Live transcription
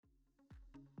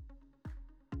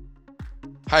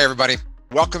Hi, everybody.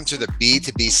 Welcome to the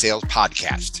B2B Sales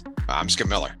Podcast. I'm Skip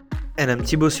Miller. And I'm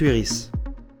Thibaut Suiris.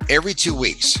 Every 2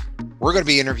 weeks, we're going to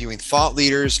be interviewing thought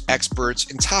leaders, experts,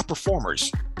 and top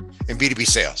performers in B2B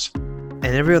sales. And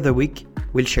every other week,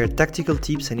 we'll share tactical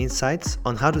tips and insights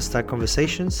on how to start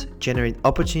conversations, generate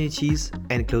opportunities,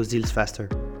 and close deals faster.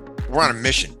 We're on a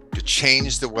mission to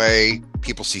change the way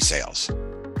people see sales.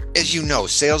 As you know,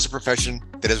 sales is a profession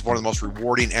that is one of the most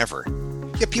rewarding ever.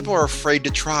 Yet people are afraid to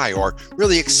try or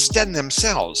really extend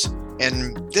themselves,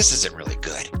 and this isn't really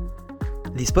good.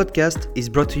 This podcast is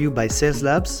brought to you by Sales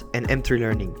Labs and M3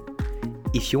 Learning.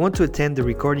 If you want to attend the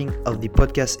recording of the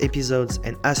podcast episodes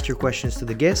and ask your questions to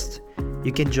the guest,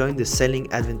 you can join the Selling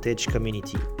Advantage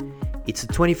community. It's a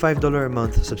 $25 a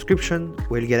month subscription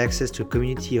where you'll get access to a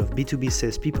community of B2B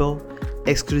salespeople,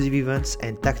 exclusive events,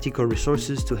 and tactical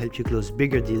resources to help you close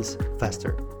bigger deals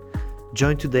faster.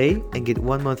 Join today and get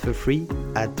 1 month for free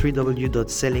at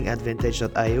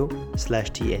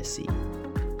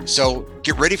www.sellingadvantage.io/TSC. So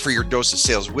get ready for your dose of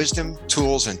sales wisdom,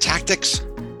 tools, and tactics,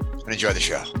 and enjoy the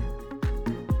show.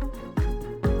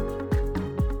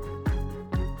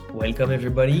 Welcome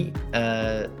everybody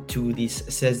to this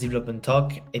Sales Development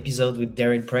Talk episode with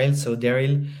Darryl Praill. So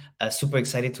Darryl, super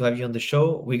excited to have you on the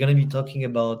show. We're going to be talking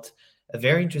about a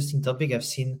very interesting topic. I've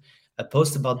seen a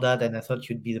post about that, and I thought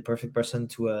you'd be the perfect person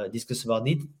to discuss about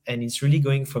it. And it's really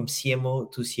going from CMO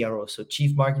to CRO, so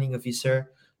Chief Marketing Officer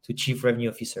to Chief Revenue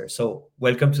Officer. So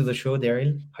welcome to the show,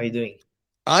 Darryl. How are you doing?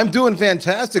 I'm doing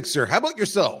fantastic, sir. How about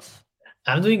yourself?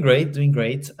 I'm doing great.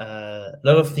 A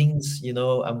lot of things,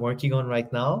 I'm working on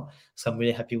right now. So I'm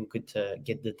really happy we could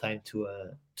get the time to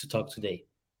talk today.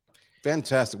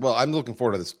 Fantastic. Well, I'm looking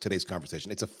forward to today's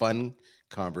conversation. It's a fun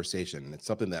conversation. It's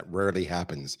something that rarely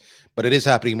happens, but it is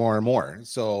happening more and more.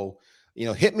 So,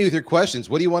 hit me with your questions.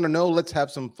 What do you want to know? Let's have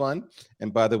some fun.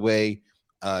 And by the way,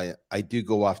 I do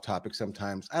go off topic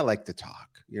sometimes. I like to talk,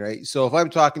 right? So if I'm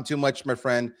talking too much, my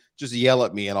friend, just yell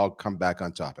at me and I'll come back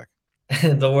on topic.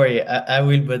 Don't worry, I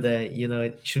will, but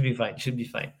it should be fine.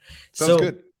 Sounds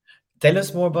good. Tell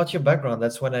us more about your background.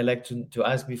 That's what I like to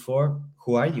ask before.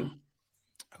 Who are you?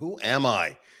 Who am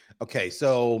I? Okay,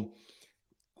 so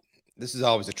this is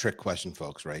always a trick question,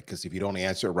 folks, right? Because if you don't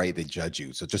answer it right, they judge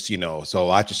you. So just so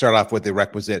I have to start off with the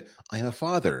requisite. I am a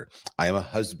father. I am a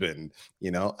husband.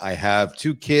 I have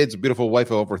 2 kids, a beautiful wife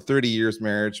of over 30 years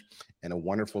marriage, and a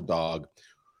wonderful dog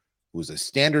who's a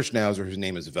standard schnauzer whose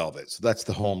name is Velvet. So that's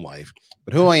the home life.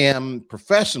 But who I am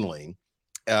professionally,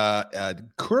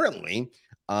 currently,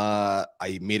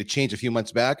 I made a change a few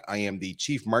months back. I am the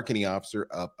Chief Marketing Officer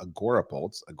of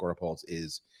Agorapulse. Agorapulse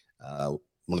is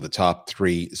one of the top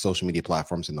 3 social media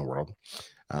platforms in the world.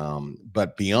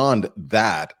 But beyond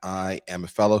that, I am a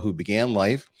fellow who began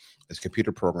life as a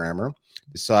computer programmer,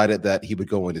 decided that he would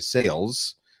go into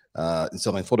sales, and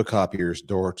selling photocopiers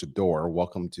door to door.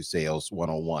 Welcome to Sales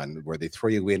 101, where they throw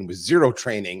you in with 0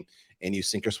 training and you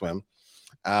sink or swim.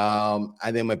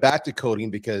 And then went back to coding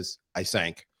because I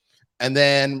sank. And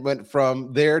then went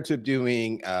from there to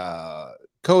doing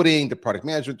coding, to product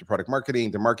management, to product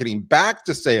marketing, to marketing, back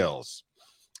to sales.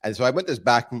 And so I went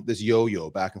this yo-yo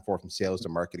back and forth from sales to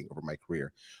marketing over my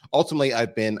career. Ultimately,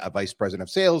 I've been a vice president of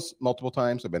sales multiple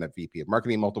times. I've been a VP of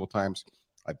marketing multiple times.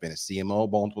 I've been a CMO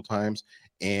multiple times.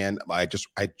 And I just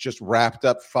wrapped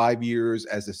up 5 years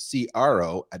as a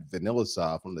CRO at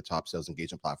VanillaSoft, one of the top sales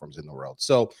engagement platforms in the world.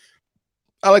 So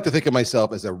I like to think of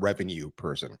myself as a revenue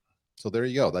person. So there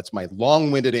you go. That's my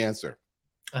long-winded answer.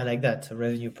 I like that, a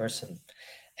revenue person.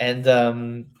 And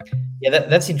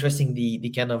that's interesting. The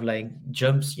kind of like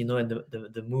jumps, and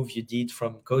the move you did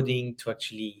from coding to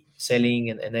actually selling,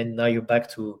 and then now you're back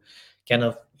to kind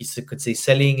of, you could say,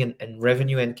 selling and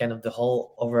revenue and kind of the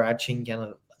whole overarching kind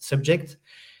of subject.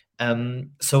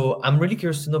 So I'm really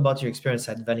curious to know about your experience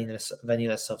at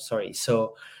VanillaSoft. Sorry.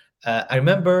 So I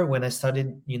remember when I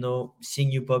started,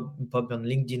 seeing you pop on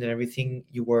LinkedIn and everything.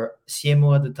 You were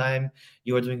CMO at the time.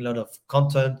 You were doing a lot of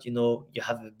content. You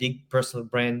have a big personal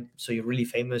brand, so you're really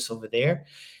famous over there.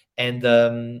 And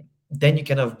then you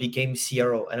kind of became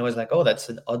CRO, and I was like, oh, that's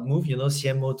an odd move,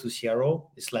 CMO to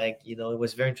CRO. It's like, it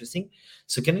was very interesting.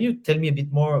 So can you tell me a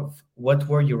bit more of what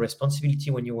were your responsibility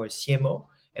when you were CMO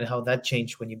and how that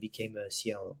changed when you became a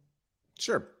CRO?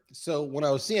 Sure. So when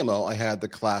I was CMO, I had the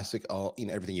classic,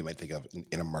 everything you might think of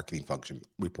in a marketing function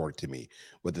reported to me,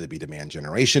 whether it be demand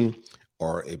generation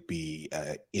or it be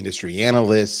industry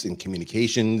analysts in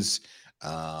communications,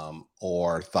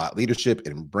 or thought leadership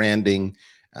and branding.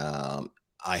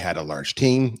 I had a large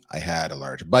team. I had a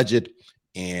large budget.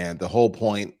 And the whole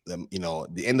point, at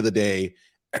the end of the day,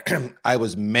 I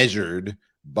was measured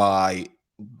by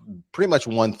pretty much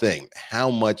one thing: how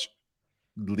much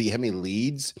how many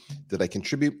leads did I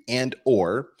contribute, and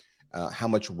or how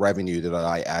much revenue did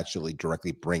I actually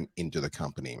directly bring into the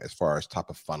company as far as top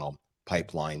of funnel,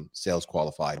 pipeline, sales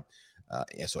qualified,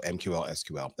 so MQL,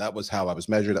 SQL. That was how I was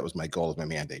measured. That was my goal of my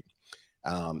mandate.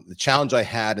 The challenge I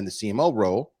had in the CMO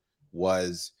role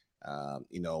was,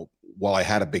 while I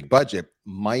had a big budget,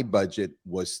 my budget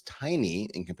was tiny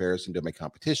in comparison to my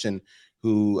competition,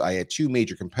 who I had two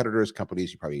major competitors,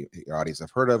 companies your audience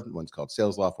have heard of. One's called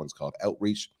SalesLoft, one's called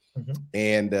Outreach.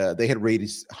 And they had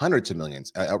raised hundreds of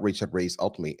millions. Outreach had raised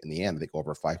ultimately in the end, I think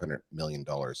over $500 million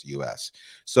US.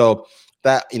 So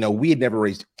that, we had never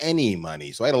raised any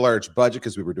money. So I had a large budget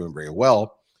because we were doing very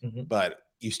well, but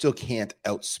you still can't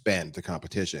outspend the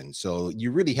competition. So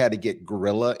you really had to get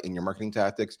guerrilla in your marketing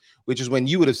tactics, which is when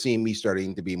you would have seen me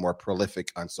starting to be more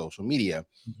prolific on social media,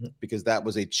 because that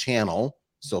was a channel,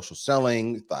 social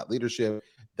selling, thought leadership,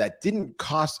 that didn't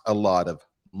cost a lot of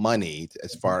money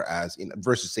as far as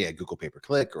versus say a Google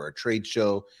pay-per-click or a trade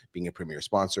show, being a premier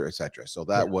sponsor, etc. So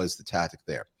that was the tactic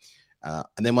there.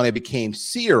 And then when I became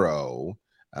CRO,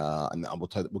 and we'll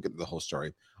get to the whole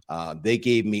story. They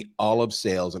gave me all of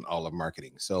sales and all of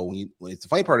marketing. So when it's the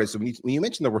funny part is, so when you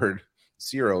mention the word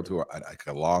CRO to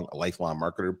a lifelong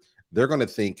marketer, they're going to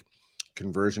think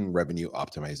conversion revenue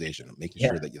optimization, making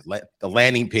sure that you let the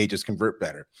landing pages convert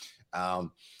better.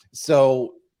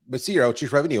 But CRO,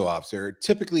 Chief Revenue Officer,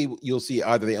 typically you'll see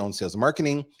either they own sales and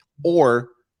marketing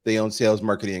or they own sales,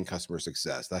 marketing, and customer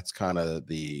success. That's kind of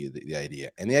the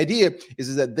idea. And the idea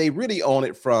is that they really own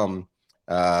it from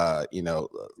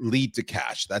lead to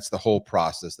cash. That's the whole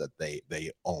process that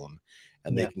they own,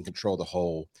 and they can control the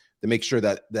whole. They make sure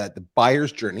that the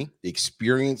buyer's journey, the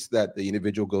experience that the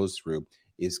individual goes through,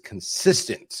 is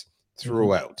consistent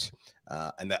throughout.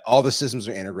 And that all the systems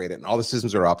are integrated and all the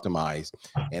systems are optimized.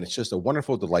 And it's just a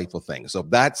wonderful, delightful thing. So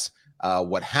that's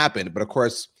what happened. But of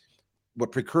course,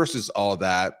 what precurses all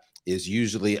that is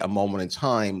usually a moment in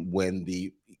time when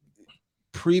the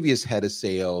previous head of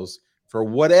sales, for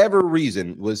whatever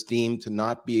reason, was deemed to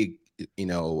not be,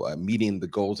 meeting the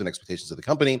goals and expectations of the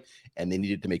company, and they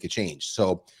needed to make a change.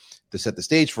 So to set the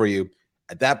stage for you,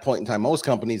 at that point in time, most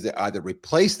companies, they either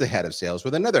replace the head of sales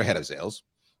with another head of sales,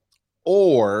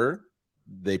 or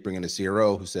they bring in a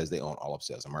CRO who says they own all of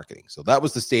sales and marketing. So that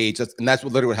was the stage. That's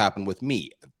what literally happened with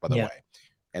me, by the way.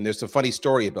 And there's a funny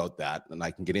story about that, and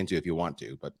I can get into if you want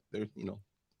to, but there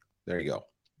you go.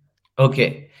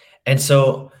 Okay. And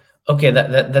so,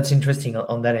 that's interesting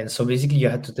on that end. So basically you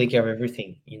had to take care of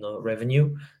everything,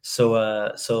 revenue.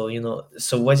 So,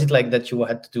 so was it like that you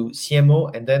had to do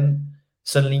CMO, and then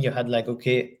suddenly you had like,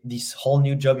 okay, this whole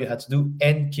new job you had to do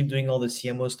and keep doing all the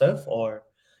CMO stuff, or,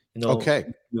 Okay.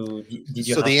 Did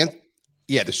you so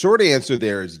have the short answer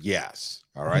there is yes.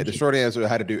 All right. The short answer, I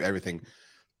had to do everything.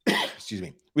 Excuse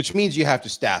me. Which means you have to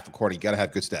staff accordingly. You got to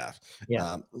have good staff.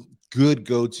 Good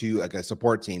go-to like a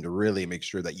support team to really make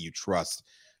sure that you trust.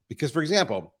 Because, for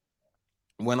example,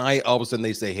 when all of a sudden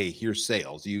they say, "Hey, here's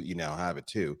sales," you now have it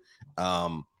too.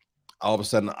 All of a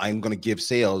sudden, I'm going to give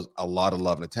sales a lot of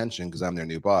love and attention because I'm their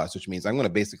new boss, which means I'm going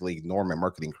to basically ignore my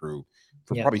marketing crew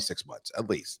for probably 6 months at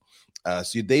least.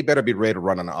 So they better be ready to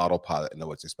run on an autopilot and know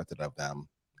what's expected of them,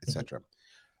 etc.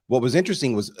 What was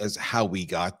interesting is how we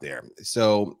got there.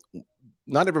 So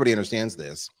not everybody understands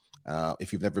this.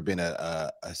 If you've never been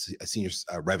a senior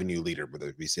revenue leader, whether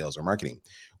it be sales or marketing,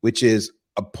 which is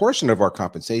a portion of our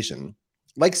compensation,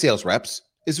 like sales reps,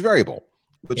 is variable,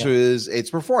 which is it's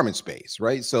performance based,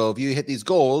 right? So if you hit these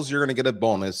goals, you're going to get a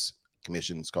bonus,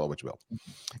 commissions, call it what you will.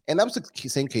 And that was the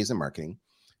same case in marketing.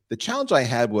 The challenge I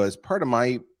had was part of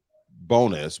my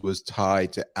bonus was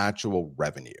tied to actual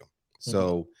revenue.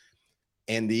 So,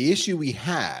 and the issue we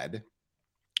had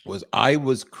was I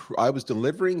was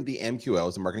delivering the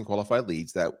MQLs, the marketing qualified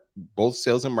leads, that both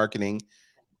sales and marketing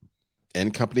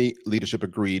and company leadership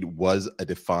agreed was a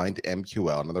defined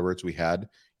MQL. In other words, we had,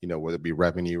 whether it be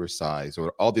revenue or size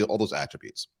or all those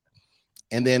attributes.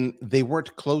 And then they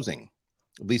weren't closing,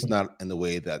 at least not in the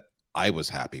way that I was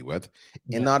happy with,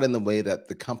 and not in the way that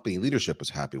the company leadership was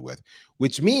happy with,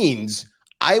 which means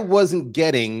I wasn't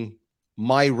getting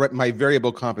my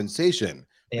variable compensation.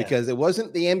 Because it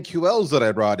wasn't the MQLs that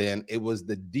I brought in, it was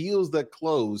the deals that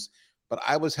closed, but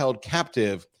I was held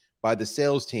captive by the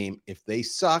sales team. If they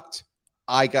sucked,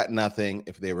 I got nothing.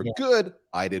 If they were good,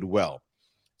 I did well.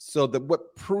 So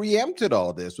what preempted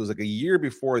all this was like a year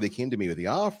before they came to me with the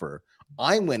offer,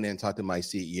 I went in and talked to my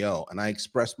CEO, and I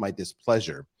expressed my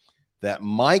displeasure that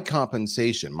my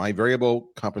compensation, my variable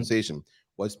compensation,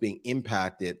 was being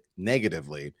impacted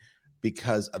negatively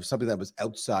because of something that was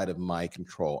outside of my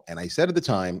control. And I said at the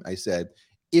time,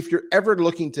 if you're ever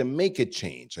looking to make a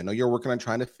change, I know you're working on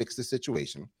trying to fix the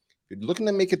situation. If if you're looking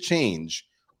to make a change,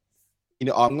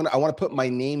 I want to put my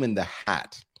name in the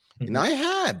hat. And I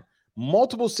had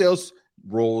multiple sales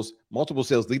roles, multiple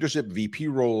sales leadership, VP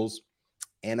roles.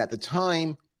 And at the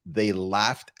time, they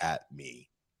laughed at me.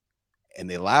 And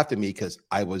they laughed at me because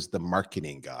I was the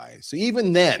marketing guy. So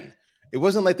even then, it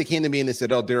wasn't like they came to me and they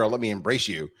said, "Oh, Darryl, let me embrace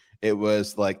you." It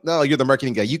was like, "No, you're the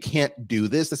marketing guy. You can't do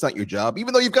this. That's not your job.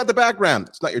 Even though you've got the background,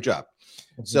 it's not your job."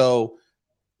 So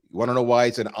you want to know why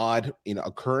it's an odd,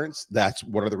 occurrence? That's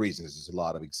one of the reasons. There's a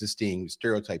lot of existing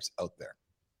stereotypes out there.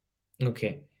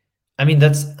 Okay. I mean,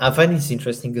 I find it's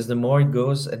interesting because the more it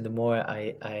goes and the more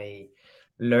I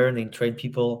learn and train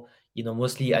people,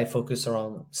 mostly I focus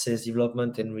around sales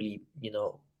development and really,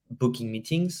 booking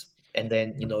meetings, and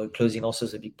then, closing also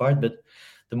is a big part. But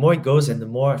the more it goes and the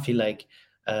more I feel like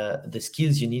the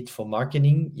skills you need for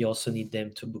marketing, you also need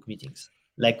them to book meetings.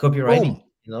 Like copywriting,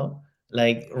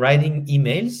 like writing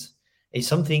emails is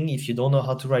something, if you don't know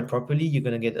how to write properly, you're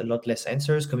going to get a lot less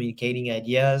answers, communicating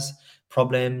ideas,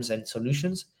 problems, and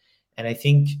solutions. And I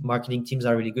think marketing teams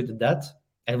are really good at that.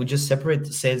 And we just separate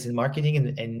sales and marketing,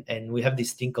 and we have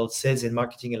this thing called sales and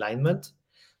marketing alignment.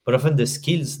 But often the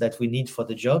skills that we need for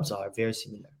the jobs are very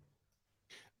similar.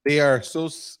 They are so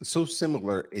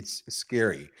similar. It's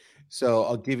scary. So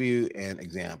I'll give you an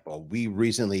example. We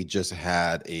recently just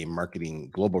had a marketing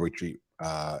global retreat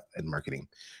in marketing,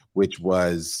 which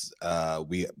was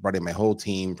we brought in my whole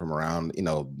team from around,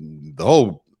 the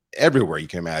whole everywhere you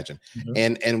can imagine.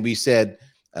 And we said,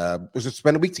 let's just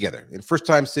spend a week together. The first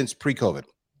time since pre-COVID.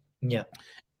 Yeah.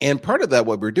 And part of that,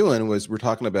 what we're doing was we're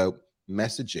talking about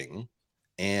messaging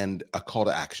and a call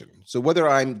to action. So whether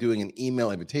I'm doing an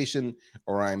email invitation,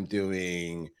 or I'm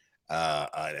doing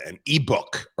an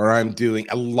ebook, or I'm doing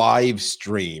a live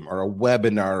stream or a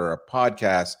webinar or a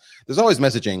podcast, there's always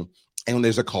messaging and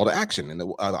there's a call to action. And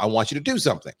I want you to do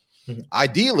something.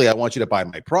 Ideally, I want you to buy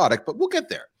my product, but we'll get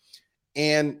there.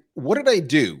 And what did I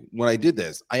do when I did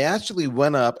this? I actually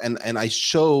went up and I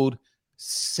showed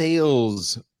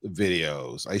sales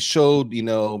videos. I showed,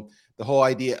 the whole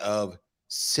idea of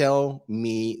sell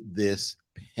me this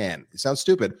pen. It sounds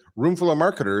stupid. Room full of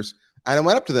marketers. And I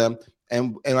went up to them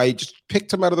and I just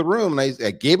picked them out of the room and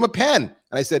I gave them a pen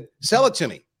and I said, "Sell it to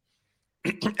me."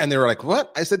 And they were like,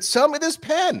 "What?" I said, "Sell me this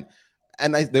pen."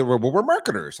 And they were, "Well, we're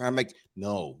marketers." And I'm like,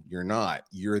 "No, you're not.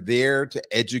 You're there to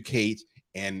educate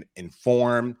and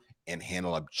inform and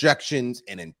handle objections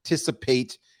and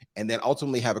anticipate, and then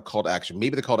ultimately have a call to action.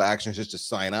 Maybe the call to action is just to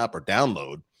sign up or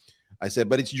download." I said,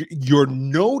 "But you're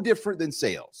no different than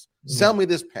sales. Sell me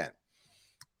this pen."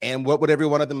 And what would every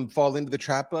one of them fall into the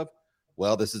trap of?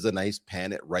 Well, this is a nice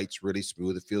pen. It writes really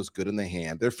smooth. It feels good in the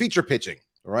hand. They're feature pitching,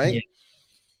 right? Yeah.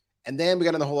 And then we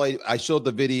got in the whole, I showed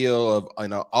the video of,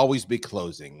 always be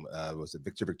closing. Was it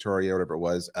Victoria, or whatever it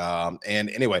was? And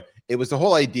anyway, it was the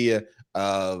whole idea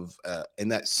of, in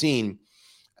that scene,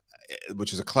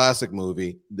 which is a classic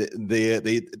movie,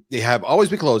 they have always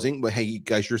be closing, but hey, you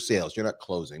guys, you're sales, you're not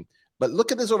closing. But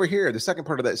look at this over here, the second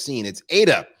part of that scene. It's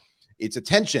AIDA. It's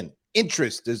attention,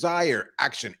 interest, desire,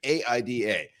 action,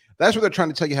 AIDA. That's what they're trying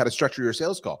to tell you how to structure your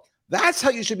sales call. That's how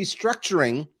you should be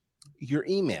structuring your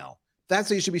email. That's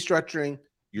how you should be structuring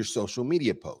your social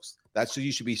media posts. That's how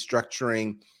you should be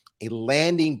structuring a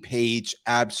landing page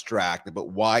abstract about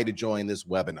why to join this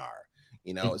webinar.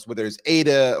 It's whether it's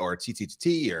AIDA or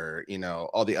TTT or,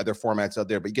 all the other formats out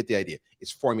there, but you get the idea.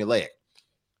 It's formulaic.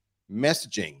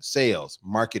 Messaging, sales,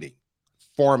 marketing,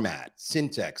 format,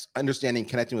 syntax, understanding,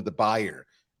 connecting with the buyer,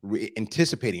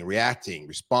 anticipating, reacting,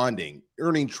 responding,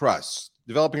 earning trust,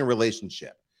 developing a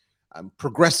relationship,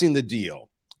 progressing the deal.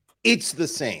 It's the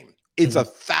same. It's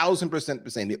 1,000% the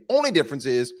same. The only difference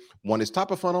is one is top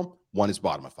of funnel, one is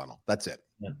bottom of funnel. That's it.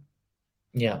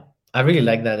 Yeah. I really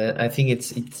like that. I think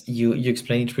it's you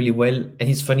explain it really well. And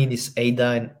it's funny, this AIDA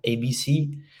and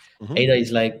ABC. AIDA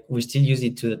is like, we still use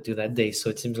it to that day. So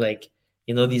it seems like,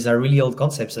 these are really old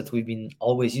concepts that we've been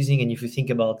always using. And if you think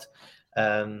about,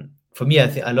 for me,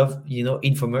 I love,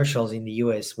 infomercials in the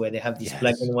US where they have this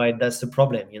black and white, that's the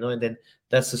problem, and then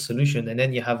that's the solution. And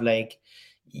then you have like,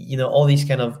 all these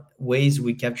kind of ways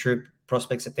we capture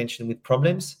prospects' attention with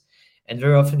problems. And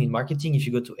very often in marketing, if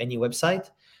you go to any website,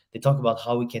 they talk about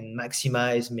how we can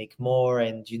maximize, make more,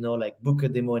 and, like book a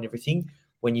demo and everything,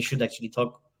 when you should actually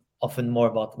talk often more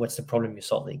about what's the problem you're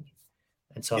solving.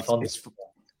 And so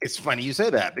it's funny you say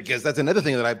that, because that's another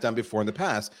thing that I've done before in the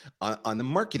past on the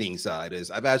marketing side is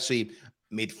I've actually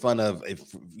made fun of,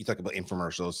 if you talk about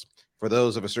infomercials, for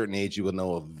those of a certain age, you will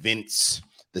know of Vince,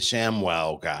 the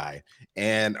ShamWow guy,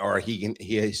 or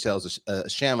he sells a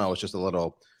ShamWow, it's just a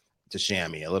little, to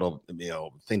chamois, a little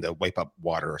thing to wipe up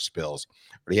water or spills.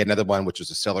 But he had another one which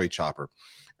was a celery chopper,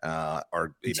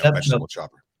 or It's vegetable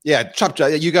chopper. Yeah, chop.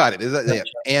 You got it. Yeah.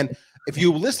 And if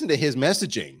you listen to his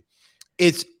messaging,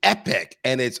 it's epic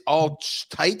and it's all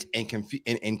tight and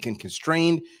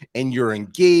constrained, and you're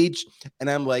engaged. And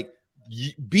I'm like,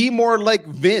 be more like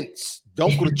Vince.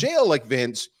 Don't go to jail like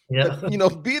Vince, but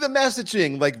be the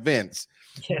messaging like Vince.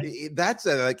 Yeah. That's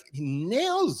like, he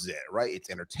nails it, right? It's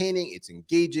entertaining, it's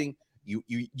engaging.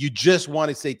 You just want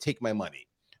to say, take my money.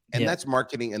 And that's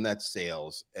marketing and that's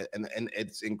sales. And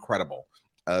it's incredible.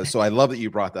 So I love that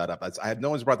you brought that up. No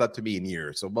one's brought that to me in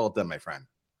years. So well done, my friend.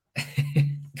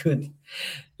 Good.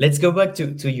 Let's go back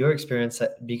to your experience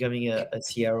at becoming a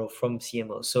CRO from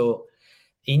CMO. So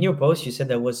in your post, you said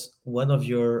that was one of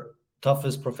your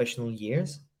toughest professional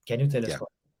years. Can you tell us what?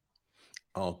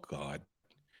 Oh God.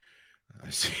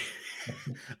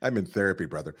 I'm in therapy,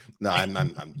 brother. No, I'm not.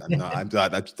 I'm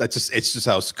not. That's just, it's just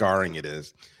how scarring it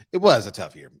is. It was a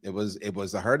tough year. It was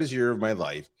the hardest year of my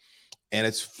life. And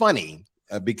it's funny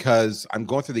because I'm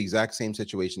going through the exact same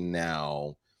situation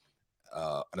now.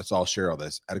 And it's all share all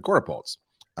this at Agorapulse.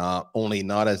 Only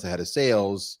not as the head of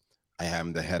sales. I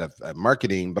am the head of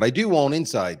marketing, but I do own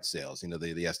inside sales, the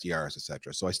SDRs,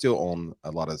 etc. So I still own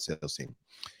a lot of the sales team.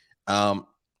 And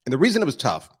the reason it was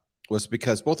tough was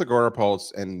because both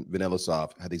Agorapulse and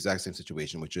VanillaSoft had the exact same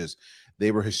situation, which is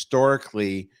they were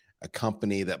historically a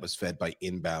company that was fed by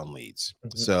inbound leads.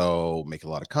 So make a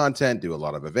lot of content, do a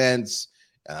lot of events,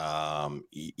 do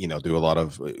a lot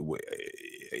of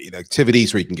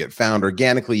activities where you can get found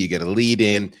organically. You get a lead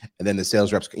in, and then the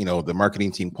sales reps, the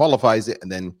marketing team qualifies it,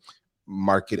 and then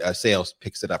sales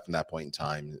picks it up from that point in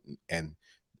time, and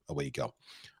away you go.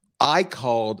 I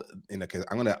called, because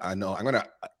I'm gonna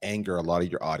anger a lot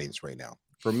of your audience right now.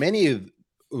 For many of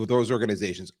those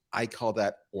organizations, I call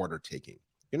that order taking.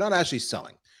 You're not actually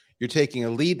selling. You're taking a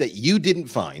lead that you didn't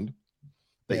find,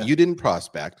 that you didn't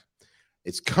prospect.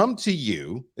 It's come to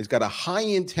you. It's got a high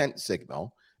intent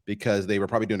signal because they were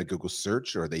probably doing a Google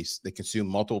search, or they consume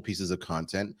multiple pieces of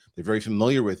content. They're very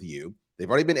familiar with you. They've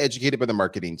already been educated by the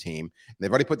marketing team. And they've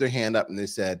already put their hand up and they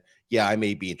said, yeah, I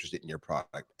may be interested in your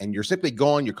product. And you're simply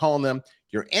you're calling them,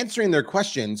 you're answering their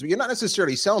questions. You're not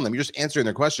necessarily selling them. You're just answering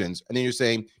their questions. And then you're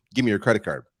saying, give me your credit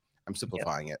card. I'm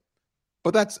simplifying it.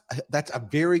 But that's a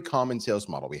very common sales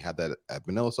model. We had that at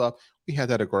VanillaSoft. We had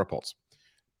that at Agorapulse.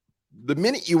 The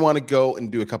minute you want to go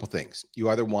and do a couple things, you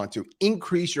either want to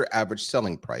increase your average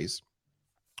selling price,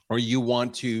 or you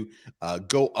want to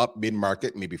go up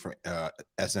mid-market, maybe from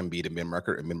SMB to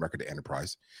mid-market or mid-market to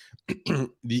enterprise.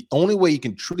 The only way you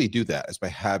can truly do that is by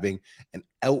having an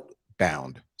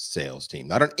outbound sales team,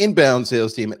 not an inbound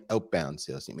sales team, an outbound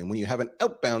sales team. And when you have an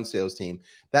outbound sales team,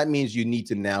 that means you need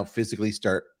to now physically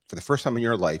start, for the first time in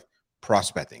your life,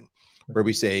 prospecting, where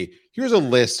we say, here's a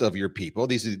list of your people.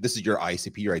 This is your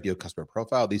ICP, your ideal customer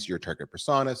profile. These are your target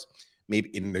personas.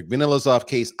 Maybe in the VanillaSoft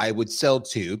case, I would sell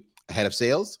to a head of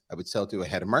sales, I would sell to a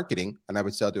head of marketing, and I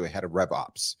would sell to a head of rev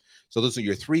ops. So those are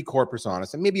your three core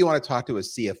personas. And maybe you want to talk to a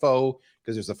CFO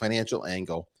because there's a financial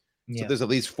angle. So there's at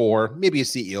least 4, maybe a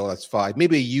CEO, that's 5,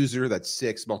 maybe a user, that's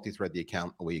 6, multi-thread the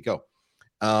account, away you go.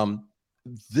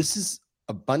 This is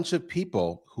a bunch of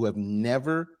people who have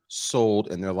never sold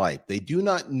in their life. They do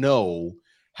not know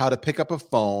how to pick up a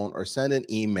phone or send an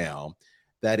email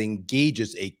that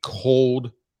engages a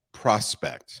cold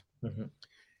prospect.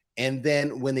 And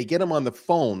then when they get them on the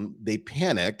phone, they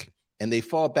panic and they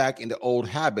fall back into old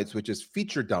habits, which is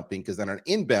feature dumping, because on an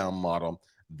inbound model,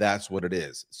 that's what it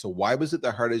is. So why was it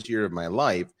the hardest year of my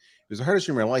life? It was the hardest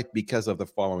year of my life because of the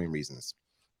following reasons.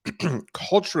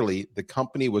 Culturally, the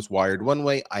company was wired one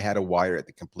way. I had to wire it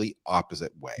the complete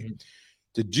opposite way.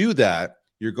 To do that,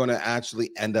 you're going to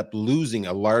actually end up losing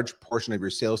a large portion of your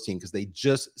sales team because they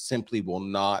just simply will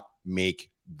not make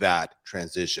that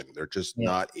transition. They're just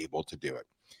not able to do it.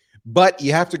 But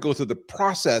you have to go through the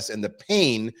process and the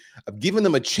pain of giving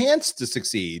them a chance to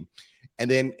succeed. And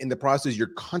then in the process, you're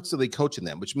constantly coaching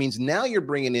them, which means now you're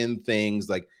bringing in things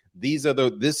like, this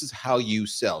is how you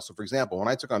sell. So for example, when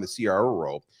I took on the CRO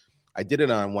role, I did it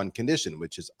on one condition,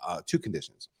 which is 2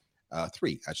 conditions,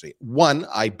 3 actually. 1,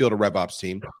 I built a RevOps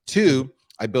team. 2,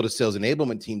 I built a sales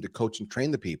enablement team to coach and train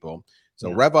the people.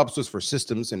 So RevOps was for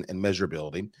systems and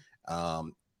measurability.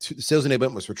 The sales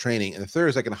enablement was for training. And the third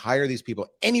is I can hire these people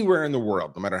anywhere in the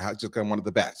world, no matter how, just kind of one of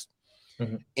the best.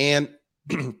 And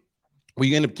what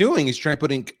you end up doing is trying to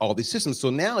put in all these systems. So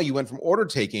now you went from order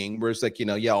taking, where it's like,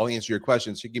 I'll answer your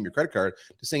questions, you give me your credit card,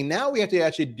 to saying now we have to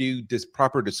actually do this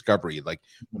proper discovery, like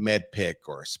MedPick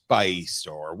or Spice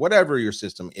or whatever your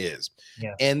system is.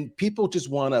 And people just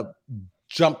want to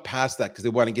jump past that because they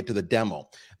want to get to the demo.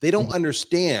 They don't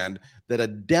understand that a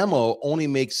demo only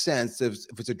makes sense if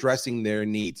it's addressing their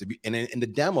needs. And the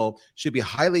demo should be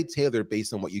highly tailored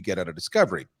based on what you get out of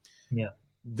discovery. Yeah.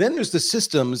 Then there's the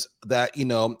systems that,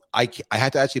 I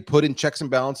had to actually put in checks and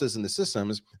balances in the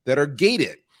systems that are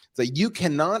gated. So you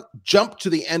cannot jump to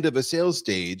the end of a sales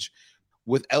stage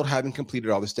without having completed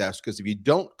all the steps, because if you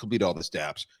don't complete all the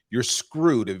steps, you're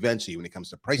screwed eventually when it comes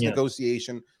to price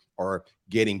negotiation or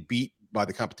getting beat by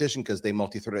the competition because they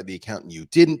multi-threaded the account and you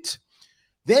didn't.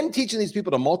 Then teaching these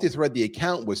people to multi-thread the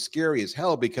account was scary as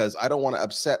hell, because I don't want to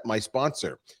upset my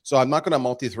sponsor. So I'm not going to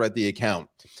multi-thread the account.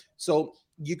 So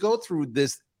you go through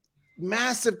this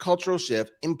massive cultural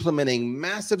shift, implementing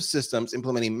massive systems,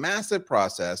 implementing massive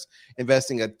process,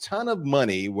 investing a ton of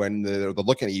money when they're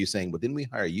looking at you saying, well, didn't we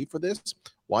hire you for this?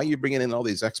 Why are you bringing in all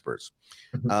these experts?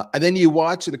 And then you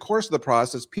watch in the course of the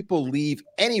process, people leave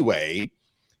anyway.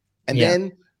 And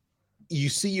then you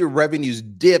see your revenues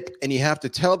dip, and you have to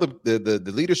tell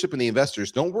the leadership and the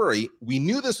investors, don't worry, we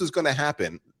knew this was going to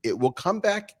happen. It will come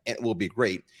back and it will be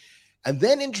great. And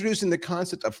then introducing the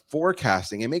concept of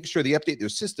forecasting and making sure they update their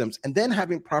systems, and then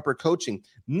having proper coaching.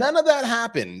 None of that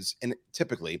happens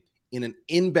typically in an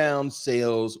inbound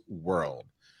sales world.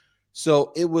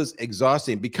 So it was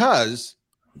exhausting, because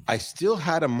I still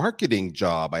had a marketing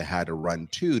job I had to run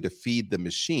too to feed the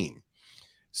machine.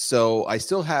 So I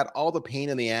still had all the pain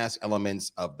in the ass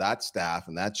elements of that staff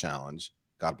and that challenge.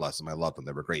 God bless them. I love them.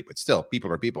 They were great, but still,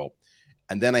 people are people.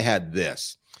 And then I had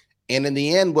this. And in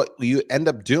the end, what you end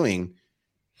up doing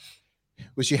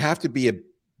was you have to be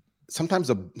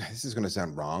this is going to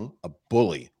sound wrong, a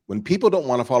bully. When people don't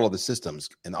want to follow the systems,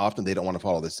 and often they don't want to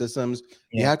follow the systems,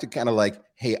 you have to kind of like,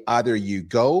 hey, either you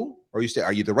go or you stay.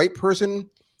 Are you the right person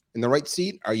in the right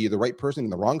seat? Are you the right person in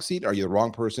the wrong seat? Are you the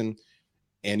wrong person?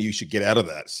 And you should get out of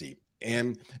that seat.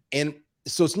 And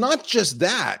so it's not just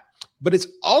that, but it's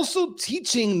also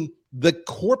teaching the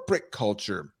corporate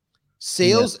culture.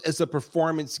 Sales is a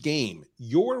performance game.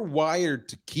 You're wired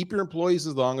to keep your employees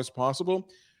as long as possible.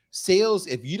 Sales,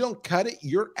 if you don't cut it,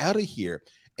 you're out of here.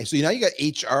 And so now you got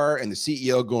HR and the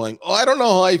CEO going, oh, I don't know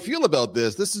how I feel about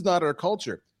this. This is not our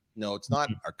culture. No, it's not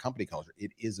our company culture.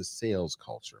 It is a sales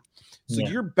culture. So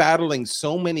you're battling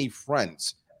so many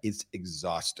fronts. It's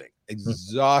exhausting.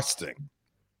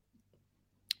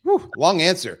 Whew, long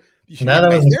answer. You should be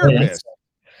my therapist.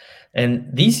 And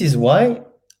this is why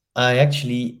I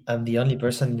actually am the only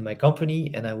person in my company,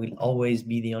 and I will always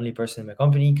be the only person in my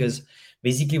company, because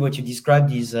basically what you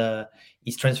described is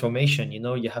transformation.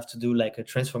 You have to do like a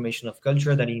transformation of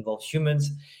culture that involves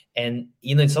humans. And,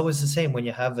 it's always the same when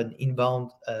you have an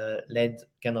inbound led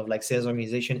kind of like sales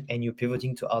organization and you're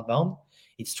pivoting to outbound.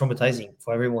 It's traumatizing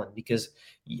for everyone, because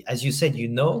as you said,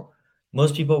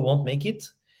 most people won't make it,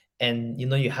 and,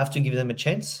 you have to give them a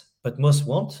chance, but most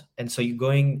won't. And so you're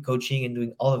going coaching and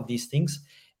doing all of these things,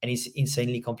 and it's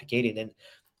insanely complicated. And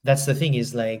that's the thing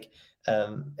is like,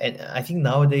 and I think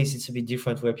nowadays it's a bit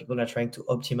different, where people are trying to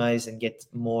optimize and get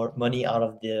more money out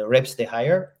of the reps they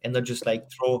hire, and not just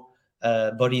like throw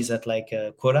bodies at like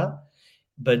a quota.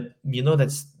 But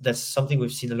that's something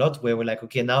we've seen a lot, where we're like,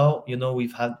 okay, now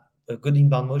we've had a good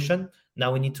inbound motion.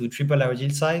 Now we need to triple our deal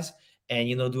size and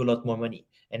do a lot more money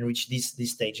and reach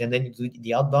this stage, and then you do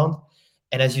the outbound.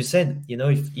 And as you said,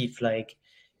 if like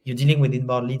you're dealing with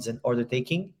inbound leads and order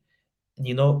taking,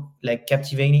 like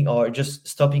captivating or just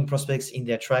stopping prospects in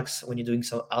their tracks when you're doing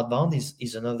some outbound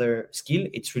is another skill.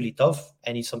 It's really tough,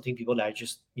 and it's something people are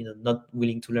just not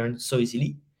willing to learn so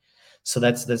easily. So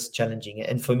that's challenging.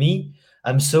 And for me,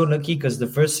 I'm so lucky, because the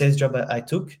first sales job I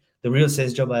took, the real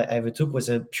sales job I ever took, was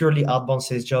a purely outbound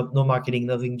sales job, no marketing,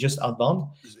 nothing, just outbound.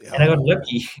 And I got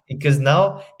lucky because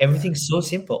now everything's so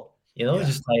simple.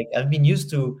 Just like I've been used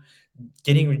to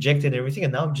getting rejected and everything,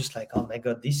 and now I'm just like, oh my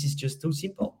God, this is just too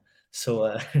simple.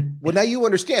 So well, now you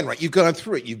understand, right? You've gone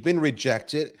through it. You've been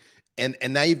rejected, and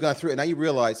now you've gone through it. And now you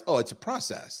realize, oh, it's a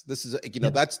process. This is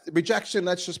that's rejection.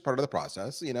 That's just part of the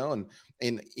process, and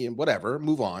whatever,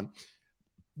 move on.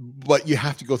 But you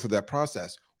have to go through that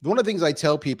process. One of the things I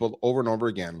tell people over and over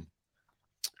again,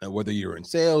 whether you're in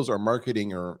sales or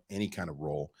marketing or any kind of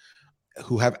role,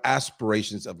 who have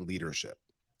aspirations of leadership,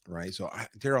 right? So,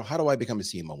 Darryl, how do I become a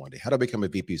CMO one day? How do I become a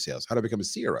VP of sales? How do I become a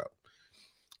CRO?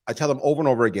 I tell them over and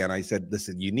over again, I said,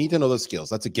 listen, you need to know those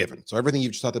skills. That's a given. So everything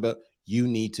you've just talked about, you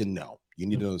need to know. You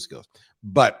need to know those skills.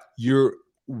 But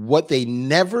what they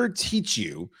never teach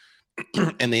you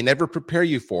and they never prepare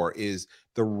you for is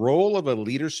the role of a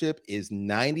leadership is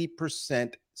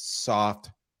 90%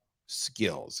 soft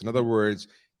skills. In other words,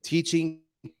 teaching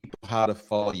people how to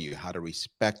follow you, how to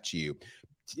respect you,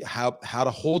 how to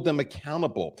hold them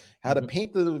accountable, how to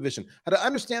paint the vision, how to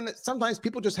understand that sometimes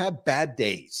people just have bad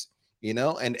days.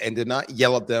 and to not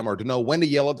yell at them or to know when to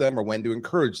yell at them or when to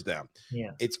encourage them.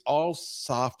 Yeah. It's all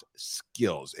soft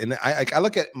skills. And I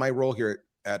look at my role here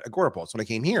at Agorapulse. When I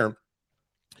came here,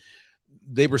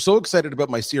 they were so excited about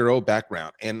my CRO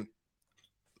background. And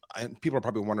people are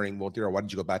probably wondering, well, Darryl, why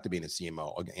did you go back to being a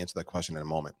CMO? I'll answer that question in a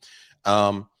moment.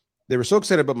 They were so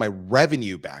excited about my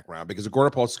revenue background because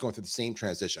Agorapulse is going through the same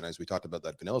transition as we talked about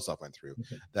that VanillaSoft went through,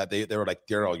 that they were like,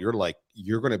 Darryl,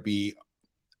 you're going to be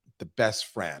the best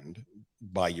friend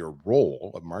by your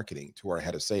role of marketing to our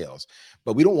head of sales.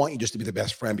 But we don't want you just to be the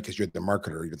best friend because you're the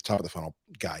marketer, you're the top of the funnel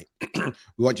guy. We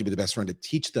want you to be the best friend to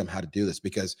teach them how to do this,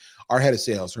 because our head of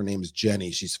sales, her name is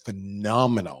Jenny. She's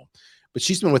phenomenal. But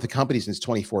she's been with the company since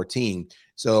 2014.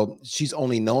 So she's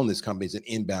only known this company as an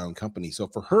inbound company. So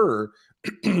for her,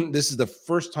 this is the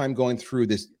first time going through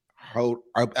this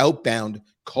outbound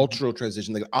cultural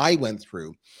transition that I went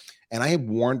through. And I have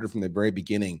warned her from the very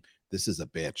beginning, this is a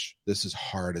bitch. This is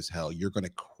hard as hell. You're going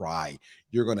to cry.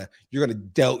 You're going to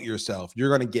doubt yourself. You're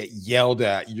going to get yelled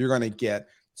at. You're going to get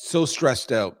so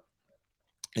stressed out.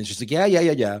 And she's like,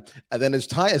 yeah. And then as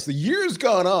the years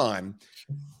gone on,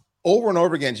 over and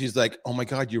over again, she's like, oh my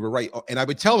God, you were right. And I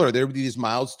would tell her there would be these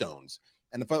milestones.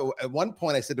 And at one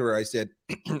point I said to her,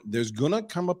 there's going to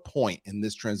come a point in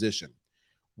this transition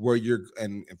where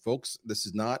and folks, this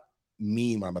is not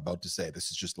mean what I'm about to say.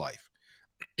 This is just life.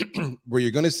 Where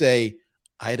you're going to say,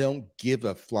 I don't give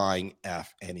a flying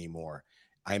F anymore.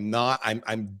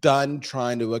 I'm done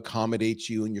trying to accommodate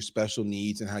you and your special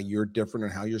needs and how you're different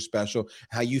and how you're special,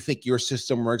 how you think your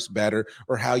system works better,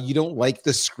 or how you don't like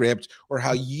the script, or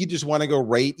how you just want to go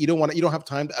right. You don't have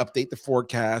time to update the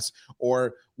forecast,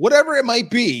 or whatever it might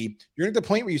be. You're at the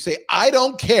point where you say, I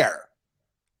don't care.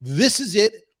 This is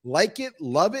it. Like it,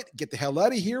 love it, get the hell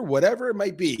out of here, whatever it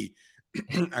might be.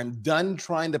 I'm done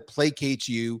trying to placate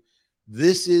you.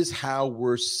 This is how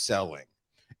we're selling.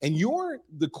 And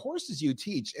the courses you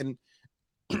teach, and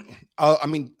I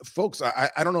mean, folks,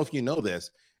 I don't know if you know this.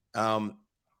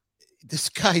 This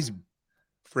guy's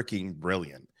freaking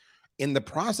brilliant. In the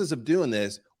process of doing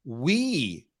this,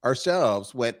 we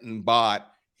ourselves went and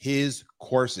bought his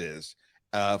courses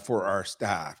for our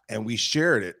staff, and we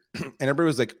shared it. And everybody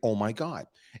was like, oh my God.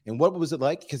 And what was it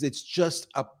like? Because it's just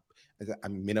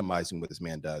I'm minimizing what this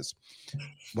man does.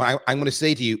 Well, I'm going to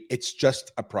say to you, it's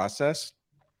just a process.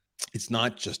 It's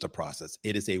not just a process.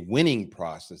 It is a winning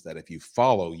process that if you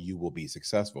follow, you will be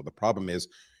successful. The problem is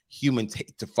humans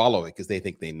hate to follow it because they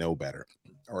think they know better,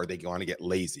 or they want to get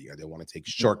lazy, or they want to take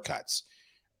shortcuts,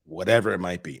 whatever it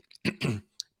might be.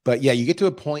 But yeah, you get to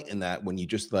a point in that when you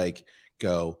just like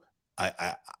go,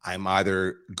 I'm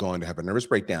either going to have a nervous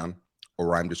breakdown,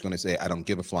 or I'm just going to say, I don't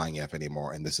give a flying F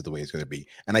anymore. And this is the way it's going to be.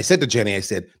 And I said to Jenny, I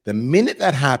said, the minute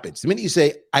that happens, the minute you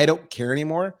say, I don't care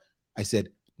anymore, I said,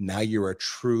 now you're a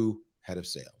true head of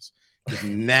sales. Because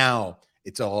now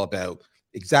it's all about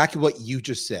exactly what you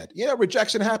just said. Yeah,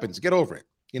 rejection happens. Get over it.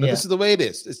 This is the way it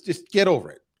is. It's just get over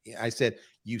it. I said,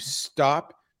 you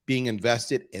stop being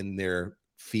invested in their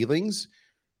feelings.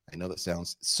 I know that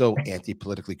sounds so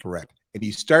anti-politically correct. And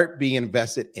you start being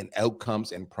invested in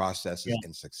outcomes and processes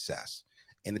and success.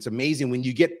 And it's amazing when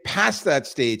you get past that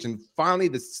stage and finally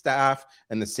the staff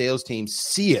and the sales team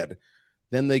see it,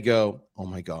 then they go, oh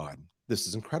my God, this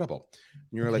is incredible.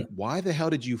 And you're like, why the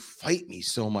hell did you fight me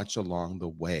so much along the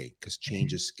way? Because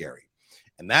change is scary.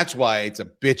 And that's why it's a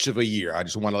bitch of a year. I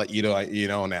just want to let you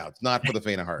know, now it's not for the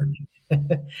faint of heart.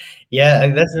 Yeah,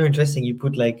 that's very interesting. You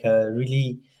put like a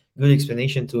really good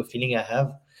explanation to a feeling I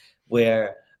have,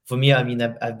 where for me, I mean,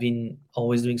 I've been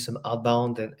always doing some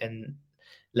outbound and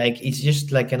like, it's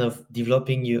just like kind of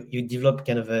developing, you develop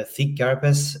kind of a thick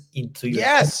carapace into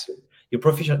your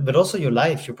professional, but also your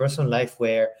life, your personal life,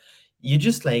 where you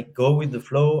just like go with the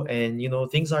flow, and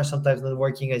things are sometimes not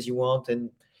working as you want,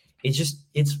 and it's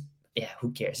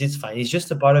who cares? It's fine. It's just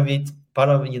a part of it.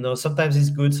 Sometimes it's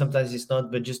good, sometimes it's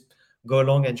not, but just go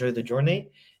along, enjoy the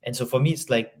journey. And so for me, it's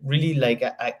like really like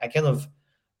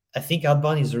I think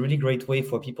outbound is a really great way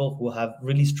for people who have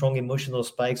really strong emotional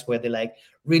spikes where they're like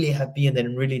really happy and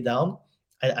then really down.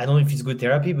 I don't know if it's good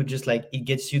therapy, but just like it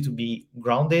gets you to be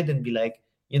grounded and be like,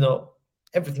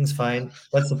 everything's fine.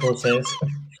 That's the process.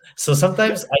 So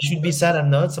sometimes I should be sad, I'm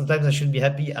not. Sometimes I should be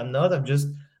happy, I'm not.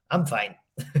 I'm fine.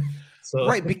 So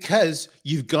right, because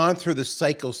you've gone through the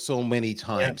cycle so many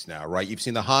times now, right? You've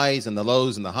seen the highs and the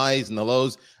lows and the highs and the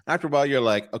lows. After a while, you're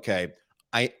like, okay,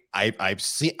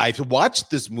 I've watched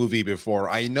this movie before.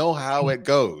 I know how it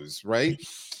goes, right?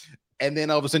 And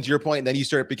then all of a sudden, to your point, then you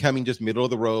start becoming just middle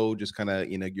of the road, just kind of,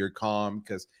 you're calm.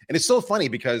 And it's so funny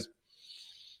because,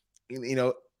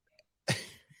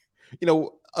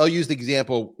 I'll use the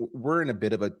example. We're in a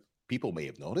bit of a, people may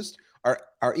have noticed,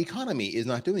 our economy is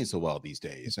not doing so well these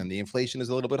days, and the inflation is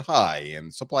a little bit high,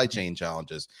 and supply chain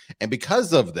challenges, and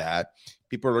because of that,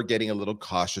 people are getting a little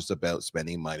cautious about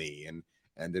spending money, and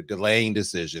they're delaying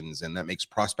decisions, and that makes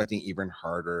prospecting even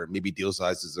harder. Maybe deal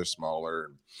sizes are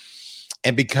smaller,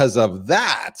 and because of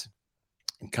that,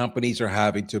 companies are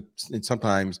having to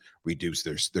sometimes reduce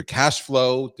their cash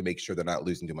flow to make sure they're not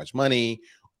losing too much money.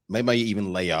 Maybe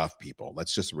even lay off people.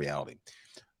 That's just reality.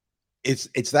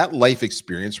 It's that life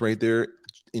experience right there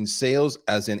in sales,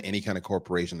 as in any kind of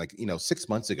corporation. Like, 6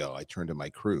 months ago, I turned to my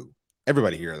crew,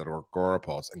 everybody here that are Agora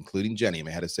Pulse, including Jenny, my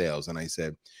head of sales, and I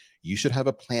said, you should have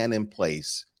a plan in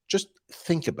place. Just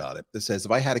think about it. That says,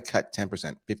 if I had to cut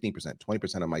 10%, 15%,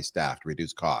 20% of my staff to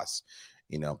reduce costs,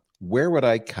 where would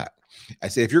I cut? I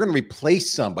said, if you're going to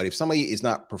replace somebody, if somebody is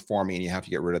not performing and you have to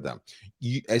get rid of them,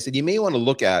 I said, you may want to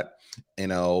look at,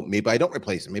 maybe I don't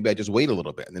replace them. Maybe I just wait a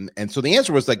little bit. And so the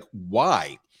answer was like,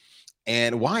 why?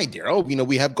 And why, Darryl?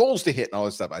 We have goals to hit and all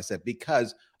this stuff. I said,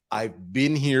 because I've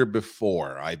been here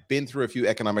before. I've been through a few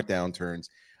economic downturns.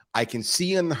 I can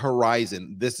see on the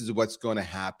horizon, this is what's going to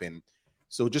happen.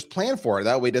 So just plan for it.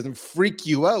 That way it doesn't freak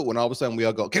you out when all of a sudden we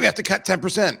all go, okay, we have to cut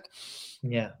 10%.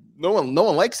 Yeah. No one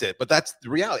likes it, but that's the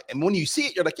reality. And when you see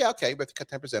it, you're like, yeah, okay, we have to cut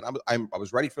 10%. I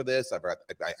was ready for this.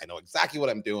 I know exactly what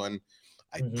I'm doing.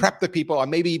 I prepped the people. I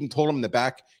maybe even told them in the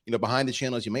back, behind the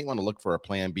channels, you might want to look for a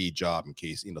plan B job in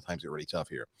case, times get really tough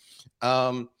here.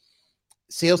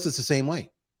 Sales is the same way.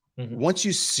 Once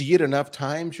you see it enough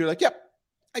times, you're like, yep,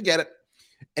 I get it.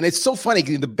 And it's so funny.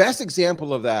 The best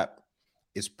example of that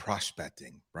is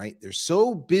prospecting, right? They're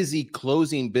so busy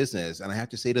closing business. And I have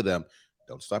to say to them,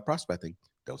 don't stop prospecting.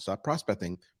 Don't stop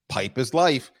prospecting. Pipe is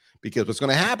life, because what's going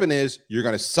to happen is you're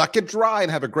going to suck it dry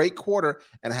and have a great quarter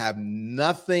and have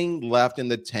nothing left in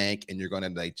the tank. And you're going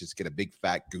to just get a big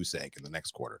fat goose egg in the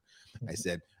next quarter. I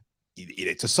said,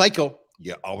 it's a cycle.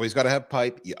 You always got to have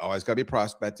pipe. You always got to be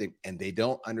prospecting. And they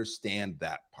don't understand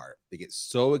that part. They get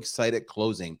so excited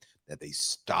closing that they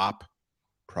stop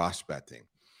prospecting.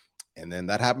 And then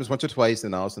that happens once or twice.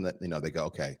 And all of a sudden, they go,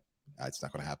 okay, it's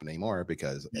not going to happen anymore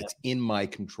because it's in my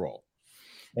control.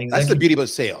 Exactly. That's the beauty about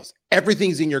sales.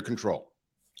 Everything's in your control.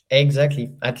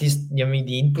 Exactly. At least,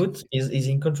 the input is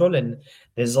in control, and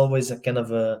there's always a kind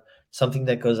of something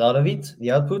that goes out of it,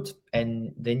 the output.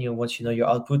 And then, once you know your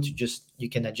output, you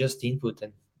can adjust the input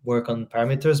and work on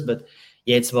parameters. But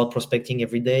yeah, it's about prospecting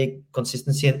every day,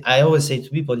 consistency. And I always say to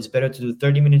people, it's better to do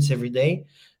 30 minutes every day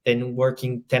than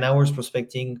working 10 hours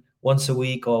prospecting once a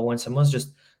week or once a month.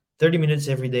 Just 30 minutes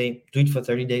every day, do it for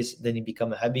 30 days, then it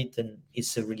becomes a habit, and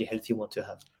it's a really healthy one to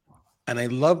have. And I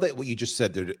love that what you just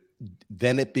said there,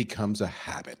 then it becomes a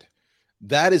habit.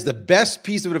 That is the best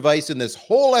piece of advice in this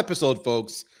whole episode,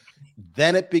 folks.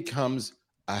 Then it becomes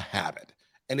a habit.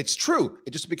 And it's true. It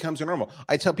just becomes a normal.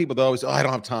 I tell people, they always, I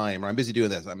don't have time, or I'm busy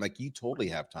doing this. I'm like, you totally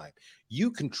have time.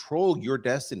 You control your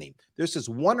destiny. There's this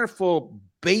wonderful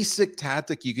basic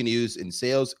tactic you can use in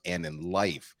sales and in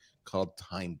life called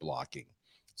time blocking.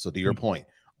 So to your point,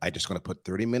 I just going to put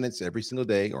 30 minutes every single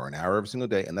day or an hour every single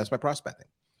day, and that's my prospecting.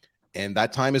 And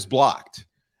that time is blocked.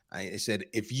 I said,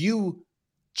 if you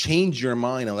change your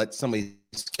mind and let somebody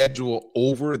schedule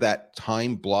over that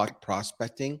time block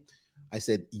prospecting, I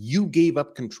said, you gave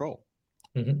up control.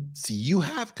 See, you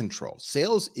have control.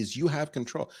 Sales is you have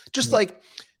control. Just like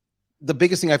the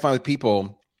biggest thing I find with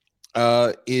people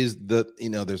is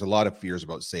there's a lot of fears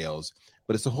about sales,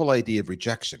 but it's the whole idea of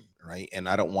rejection, right? And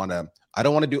I don't want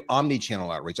to do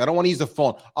omni-channel outreach. I don't want to use the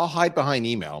phone. I'll hide behind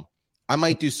email. I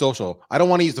might do social. I don't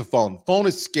want to use the phone. Phone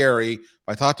is scary. If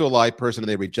I talk to a live person and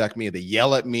they reject me, they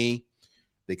yell at me,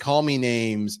 they call me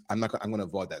names, I'm going to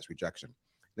avoid that. It's rejection.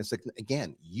 And it's like,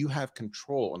 again, you have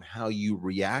control on how you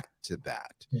react to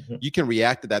that. You can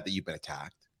react to that you've been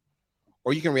attacked,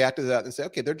 or you can react to that and say,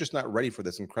 okay, they're just not ready for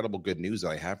this incredible good news that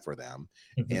I have for them.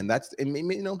 And that's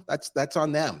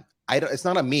on them. It's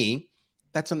not on me.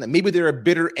 That's on them. Maybe they're a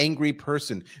bitter, angry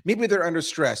person. Maybe they're under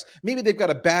stress. Maybe they've got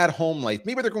a bad home life.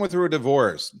 Maybe they're going through a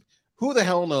divorce. Who the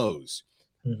hell knows?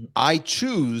 I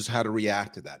choose how to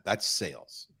react to that. That's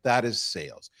sales. That is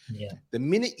sales. Yeah. The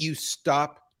minute you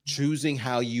stop choosing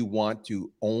how you want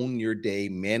to own your day,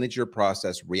 manage your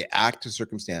process, react to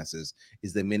circumstances,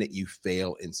 is the minute you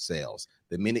fail in sales.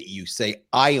 The minute you say,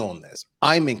 I own this,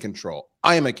 I'm in control,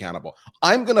 I am accountable,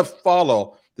 I'm going to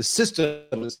follow the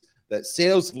systems that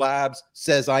Sales Labs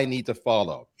says I need to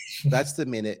follow. That's the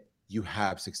minute you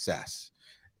have success.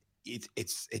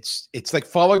 It's like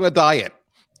following a diet.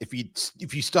 If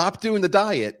you stop doing the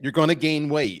diet, you're going to gain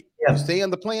weight. Yeah. You stay on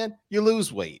the plan, you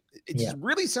lose weight. It's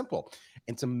really simple.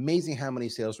 It's amazing how many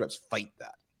sales reps fight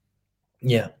that.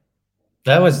 Yeah.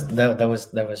 That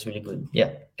was really good.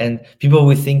 Yeah, and people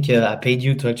will think I paid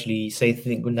you to actually say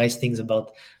nice things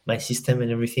about my system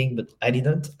and everything, but I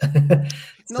didn't.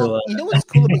 No, So you know what's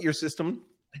cool about your system?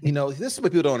 This is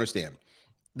what people don't understand.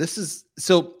 This is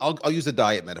so I'll use a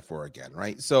diet metaphor again,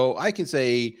 right? So I can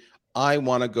say I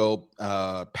want to go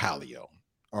paleo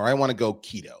or I want to go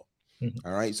keto. Mhm.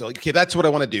 All right. So okay, that's what I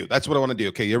want to do. That's what I want to do.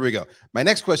 Okay, here we go. My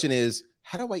next question is,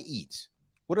 how do I eat?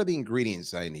 What are the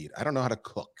ingredients I need? I don't know how to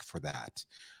cook for that.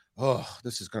 Oh,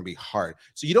 this is going to be hard.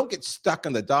 So you don't get stuck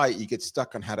on the diet, you get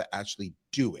stuck on how to actually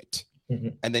do it.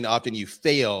 Mhm. And then often you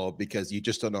fail because you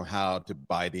just don't know how to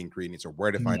buy the ingredients or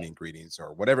where to find the ingredients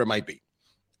or whatever it might be.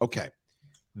 Okay.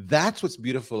 That's what's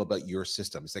beautiful about your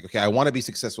system. It's like, okay, I want to be a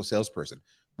successful salesperson,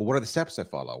 but what are the steps I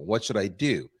follow? What should I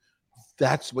do?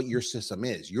 That's what your system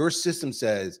is. Your system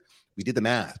says, we did the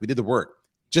math, we did the work.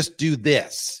 Just do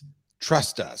this.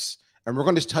 Trust us. And we're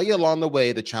going to tell you along the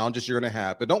way the challenges you're going to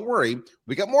have. But don't worry,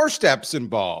 we got more steps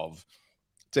involved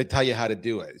to tell you how to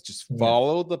do it. It's just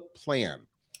follow the plan.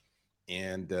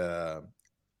 And the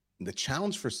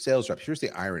challenge for sales reps, here's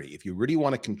the irony. If you really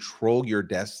want to control your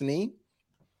destiny,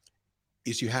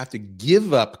 is you have to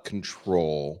give up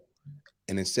control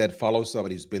and instead follow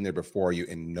somebody who's been there before you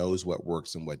and knows what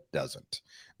works and what doesn't.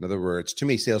 In other words, too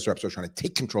many sales reps are trying to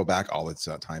take control back all the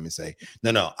time and say,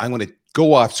 no, I'm going to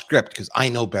go off script because I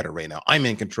know better right now. I'm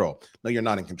in control. No, you're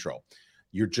not in control.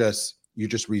 You're just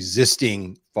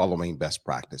resisting following best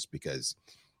practice because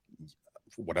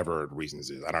for whatever reasons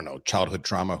is, I don't know, childhood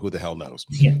trauma, who the hell knows?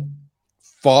 Yeah.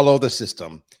 Follow the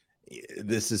system.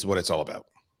 This is what it's all about.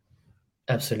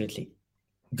 Absolutely.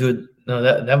 Good. No,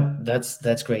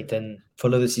 that's great. And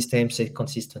follow the system, stay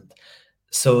consistent.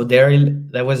 So Darryl,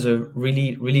 that was a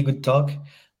really, really good talk.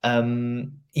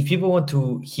 If people want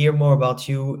to hear more about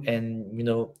you and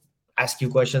ask you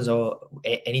questions or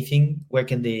anything, where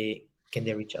can they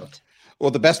reach out?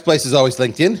 Well, the best place is always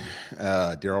LinkedIn.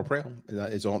 Darryl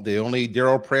Praill is the only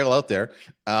Darryl Praill out there.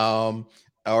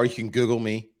 Or you can Google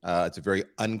me. It's a very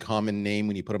uncommon name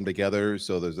when you put them together.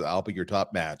 So I'll be your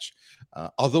top match.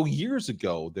 Although years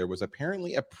ago, there was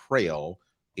apparently a Praill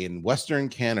in Western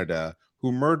Canada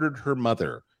who murdered her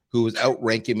mother, who was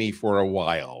outranking me for a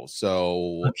while.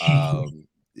 So,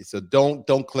 so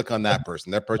don't click on that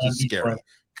person. That person's scary.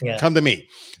 Yeah. Come to me.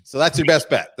 So that's your best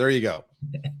bet. There you go.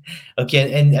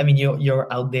 Okay, and I mean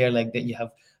you're out there like that. You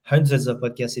have hundreds of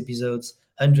podcast episodes,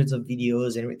 hundreds of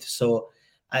videos, and so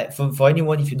for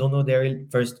anyone, if you don't know Darryl,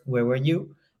 first, where were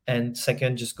you? And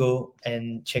second, just go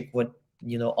and check what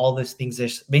all these things.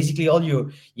 There's basically all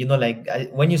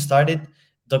when you started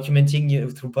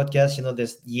documenting through podcasts,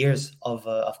 there's years of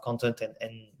content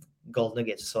and gold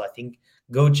nuggets. So I think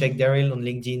go check Darryl on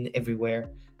LinkedIn, everywhere,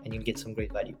 and you'll get some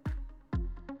great value.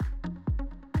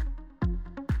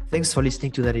 Thanks for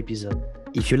listening to that episode.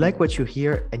 If you like what you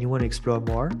hear and you want to explore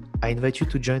more, I invite you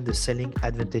to join the Selling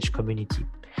Advantage community.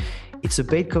 It's a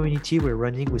paid community we're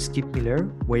running with Skip Miller,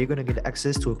 where you're going to get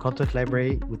access to a content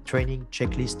library with training,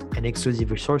 checklist, and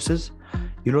exclusive resources.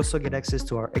 You'll also get access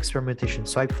to our experimentation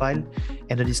swipe file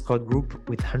and a Discord group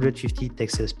with 150 tech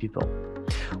sales people.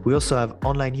 We also have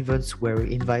online events where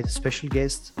we invite special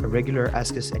guests, a regular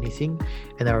Ask Us Anything,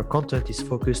 and our content is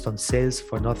focused on sales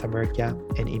for North America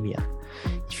and EMEA.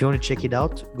 If you want to check it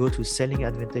out, go to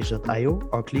sellingadvantage.io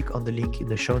or click on the link in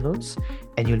the show notes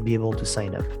and you'll be able to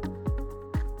sign up.